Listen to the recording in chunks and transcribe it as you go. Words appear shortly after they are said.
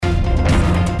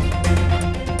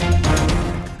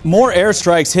More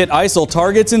airstrikes hit ISIL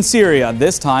targets in Syria.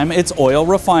 This time it's oil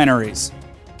refineries.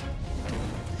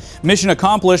 Mission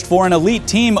accomplished for an elite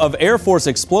team of Air Force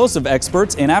explosive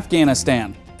experts in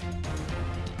Afghanistan.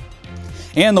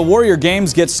 And the Warrior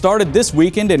Games get started this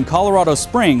weekend in Colorado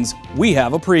Springs. We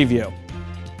have a preview.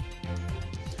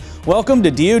 Welcome to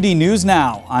DoD News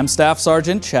Now. I'm Staff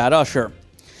Sergeant Chad Usher.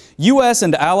 U.S.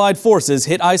 and allied forces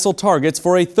hit ISIL targets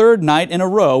for a third night in a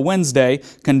row Wednesday,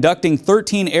 conducting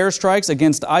 13 airstrikes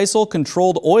against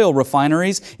ISIL-controlled oil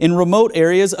refineries in remote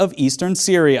areas of eastern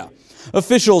Syria.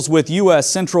 Officials with U.S.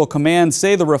 Central Command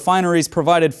say the refineries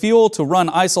provided fuel to run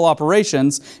ISIL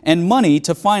operations and money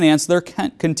to finance their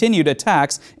continued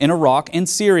attacks in Iraq and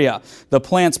Syria. The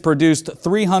plants produced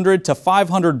 300 to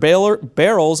 500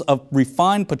 barrels of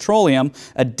refined petroleum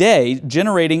a day,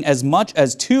 generating as much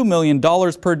as $2 million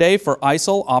per day for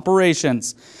ISIL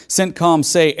operations. CENTCOM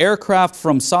say aircraft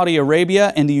from Saudi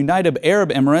Arabia and the United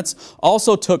Arab Emirates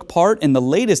also took part in the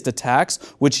latest attacks,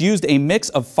 which used a mix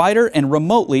of fighter and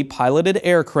remotely piloted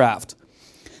aircraft.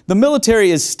 The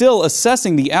military is still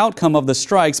assessing the outcome of the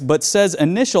strikes, but says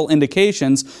initial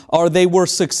indications are they were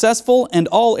successful and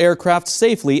all aircraft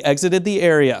safely exited the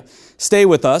area. Stay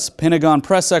with us. Pentagon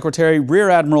Press Secretary Rear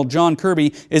Admiral John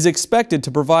Kirby is expected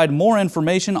to provide more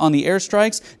information on the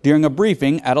airstrikes during a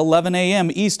briefing at 11 a.m.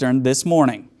 Eastern this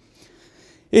morning.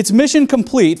 It's mission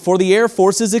complete for the Air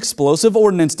Force's explosive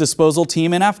ordnance disposal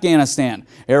team in Afghanistan.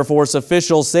 Air Force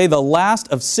officials say the last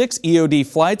of 6 EOD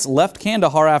flights left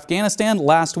Kandahar, Afghanistan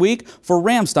last week for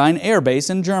Ramstein Air Base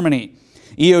in Germany.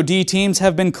 EOD teams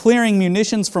have been clearing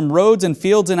munitions from roads and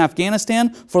fields in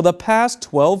Afghanistan for the past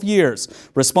 12 years,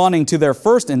 responding to their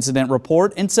first incident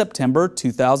report in September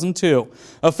 2002.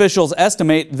 Officials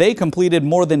estimate they completed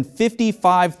more than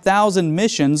 55,000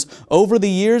 missions over the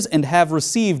years and have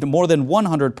received more than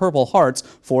 100 Purple Hearts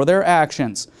for their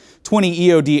actions. 20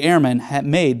 EOD airmen have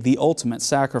made the ultimate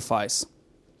sacrifice.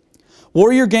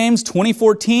 Warrior Games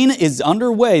 2014 is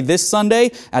underway this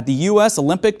Sunday at the U.S.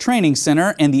 Olympic Training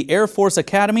Center and the Air Force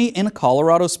Academy in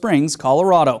Colorado Springs,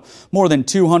 Colorado. More than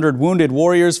 200 wounded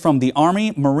warriors from the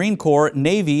Army, Marine Corps,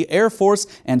 Navy, Air Force,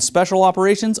 and Special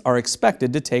Operations are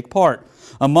expected to take part.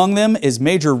 Among them is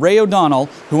Major Ray O'Donnell,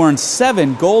 who earned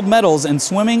 7 gold medals in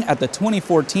swimming at the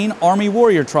 2014 Army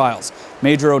Warrior Trials.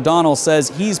 Major O'Donnell says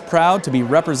he's proud to be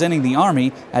representing the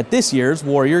Army at this year's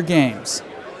Warrior Games.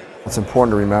 It's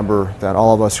important to remember that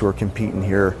all of us who are competing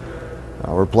here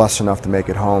were blessed enough to make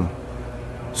it home.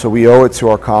 So we owe it to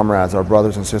our comrades, our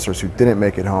brothers and sisters who didn't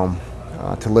make it home,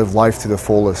 to live life to the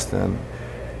fullest. And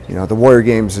the Warrior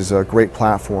Games is a great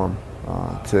platform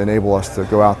to enable us to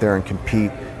go out there and compete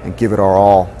and give it our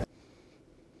all.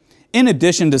 In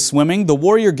addition to swimming, the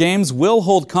Warrior Games will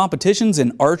hold competitions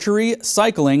in archery,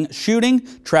 cycling, shooting,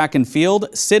 track and field,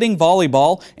 sitting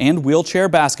volleyball, and wheelchair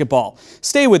basketball.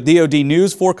 Stay with DoD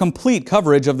News for complete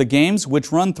coverage of the games,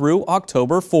 which run through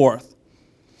October 4th.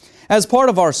 As part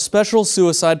of our special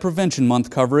Suicide Prevention Month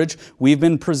coverage, we've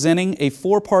been presenting a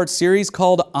 4-part series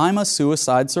called I'm a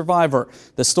Suicide Survivor,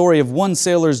 the story of one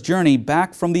sailor's journey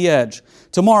back from the edge.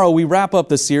 Tomorrow, we wrap up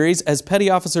the series as Petty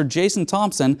Officer Jason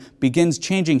Thompson begins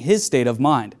changing his state of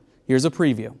mind. Here's a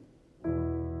preview.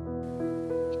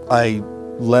 I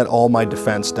let all my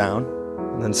defense down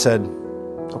and then said,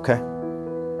 okay,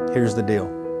 here's the deal.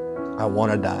 I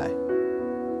want to die.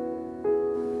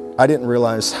 I didn't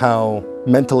realize how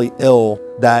mentally ill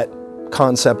that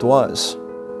concept was.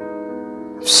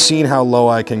 I've seen how low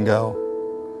I can go.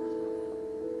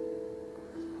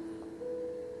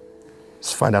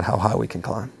 Let's find out how high we can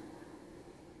climb.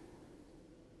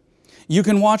 You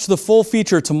can watch the full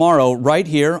feature tomorrow right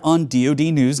here on DoD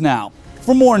News Now.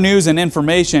 For more news and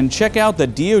information, check out the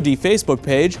DoD Facebook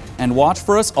page and watch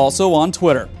for us also on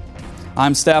Twitter.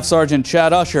 I'm Staff Sergeant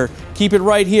Chad Usher. Keep it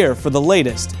right here for the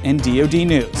latest in DoD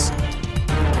News.